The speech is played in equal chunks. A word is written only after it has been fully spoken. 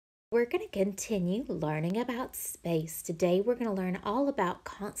We're going to continue learning about space. Today, we're going to learn all about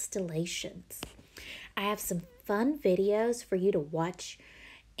constellations. I have some fun videos for you to watch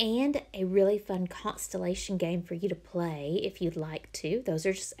and a really fun constellation game for you to play if you'd like to. Those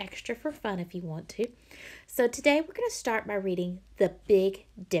are just extra for fun if you want to. So, today, we're going to start by reading The Big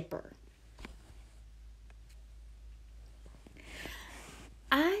Dipper.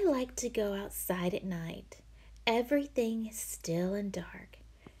 I like to go outside at night. Everything is still and dark.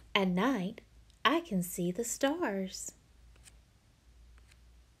 At night, I can see the stars.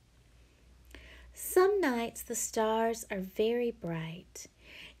 Some nights the stars are very bright.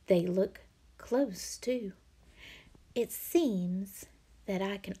 They look close too. It seems that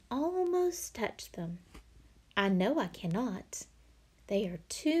I can almost touch them. I know I cannot. They are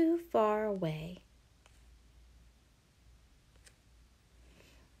too far away.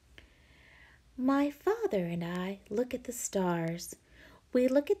 My father and I look at the stars. We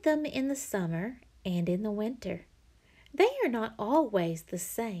look at them in the summer and in the winter. They are not always the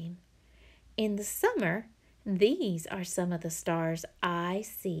same. In the summer, these are some of the stars I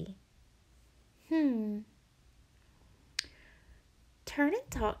see. Turn and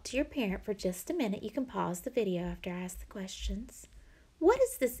talk to your parent for just a minute. You can pause the video after I ask the questions. What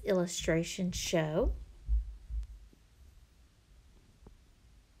does this illustration show?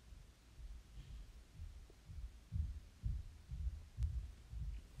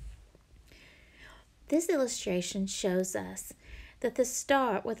 This illustration shows us that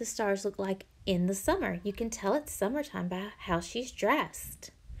what the stars look like in the summer. You can tell it's summertime by how she's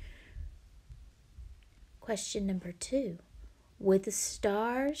dressed. Question number 2. Would the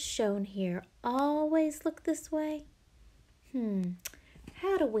stars shown here always look this way?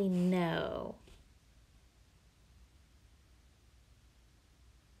 How do we know?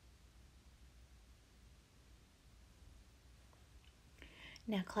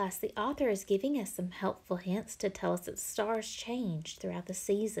 Now, class, the author is giving us some helpful hints to tell us that stars change throughout the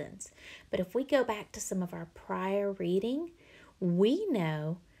seasons. But if we go back to some of our prior reading, we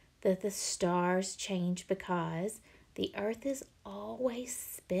know that the stars change because the earth is always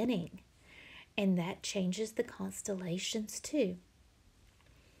spinning, and that changes the constellations too.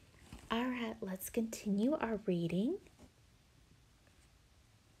 All right, let's continue our reading.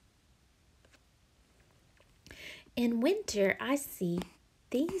 In winter, I see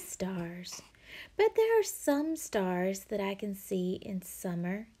these stars, but there are some stars that I can see in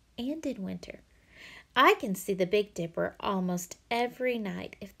summer and in winter. I can see the Big Dipper almost every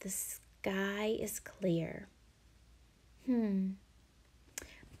night if the sky is clear.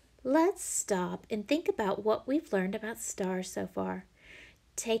 Let's stop and think about what we've learned about stars so far.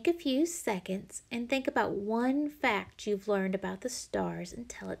 Take a few seconds and think about one fact you've learned about the stars and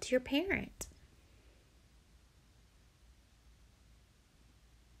tell it to your parent.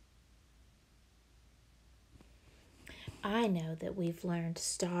 I know that we've learned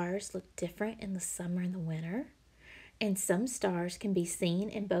stars look different in the summer and the winter, and some stars can be seen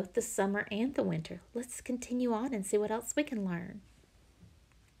in both the summer and the winter. Let's continue on and see what else we can learn.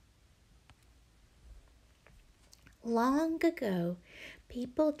 Long ago,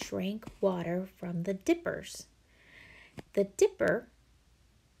 people drank water from the dippers. The dipper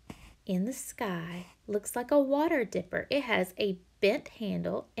in the sky looks like a water dipper. It has a bent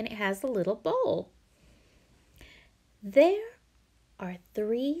handle and it has a little bowl. There are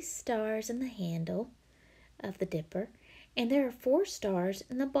 3 stars in the handle of the dipper, and there are 4 stars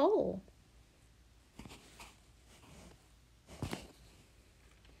in the bowl.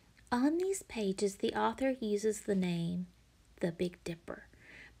 On these pages, the author uses the name the Big Dipper,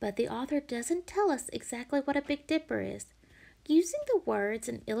 but the author doesn't tell us exactly what a Big Dipper is. Using the words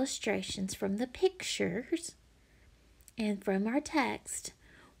and illustrations from the pictures and from our text,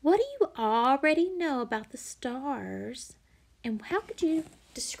 what do you already know about the stars, and how could you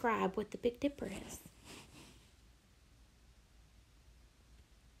describe what the Big Dipper is?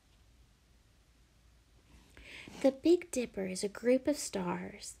 The Big Dipper is a group of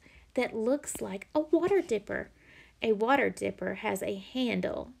stars that looks like a water dipper. A water dipper has a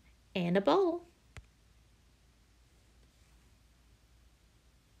handle and a bowl.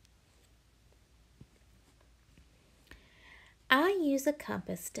 I use a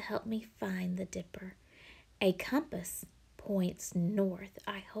compass to help me find the dipper. A compass points north.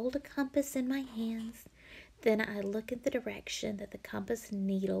 I hold a compass in my hands, then I look at the direction that the compass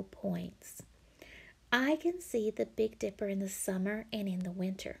needle points. I can see the Big Dipper in the summer and in the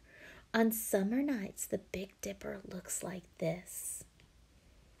winter. On summer nights, the Big Dipper looks like this.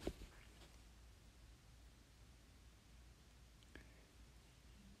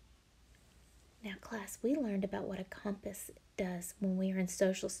 Now, class, we learned about what a compass does when we are in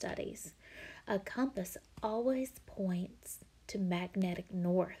social studies. A compass always points to magnetic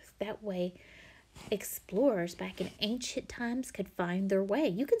north. That way, explorers back in ancient times could find their way.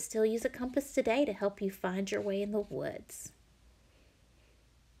 You can still use a compass today to help you find your way in the woods.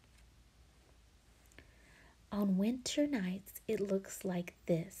 On winter nights, it looks like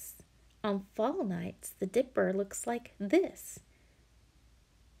this. On fall nights, the Dipper looks like this.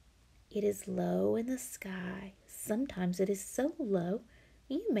 It is low in the sky. Sometimes it is so low,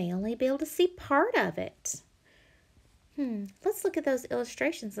 you may only be able to see part of it. Let's look at those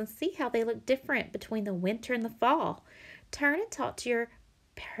illustrations and see how they look different between the winter and the fall. Turn and talk to your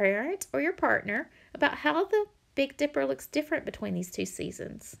parent or your partner about how the Big Dipper looks different between these two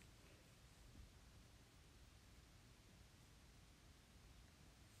seasons.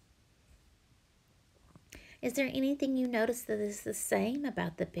 Is there anything you notice that is the same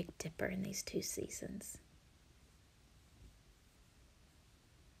about the Big Dipper in these two seasons?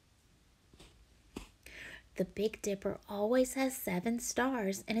 The Big Dipper always has 7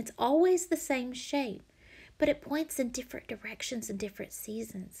 stars, and it's always the same shape, but it points in different directions in different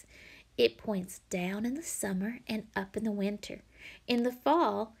seasons. It points down in the summer and up in the winter. In the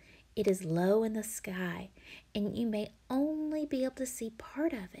fall, it is low in the sky, and you may only be able to see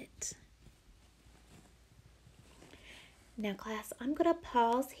part of it. Now, class, I'm going to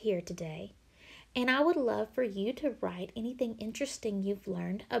pause here today, and I would love for you to write anything interesting you've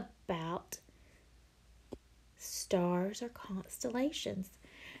learned about stars or constellations.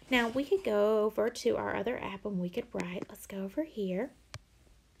 Now, we could go over to our other app and we could write. Let's go over here.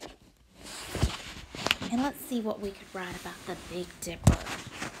 And let's see what we could write about the Big Dipper.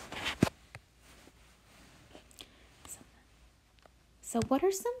 So what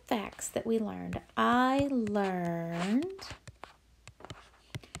are some facts that we learned? I learned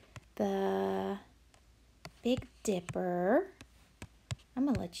the Big Dipper. I'm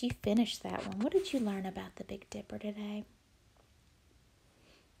going to let you finish that one. What did you learn about the Big Dipper today?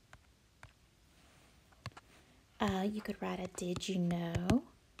 You could write a did you know?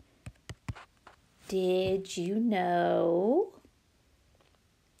 Did you know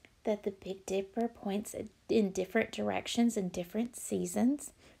that the Big Dipper points in different directions in different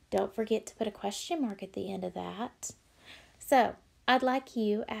seasons? Don't forget to put a question mark at the end of that. So, I'd like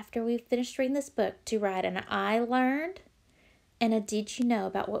you, after we've finished reading this book, to write an I learned and a did you know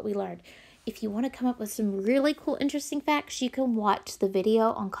about what we learned. If you want to come up with some really cool, interesting facts, you can watch the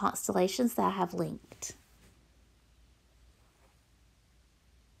video on constellations that I have linked.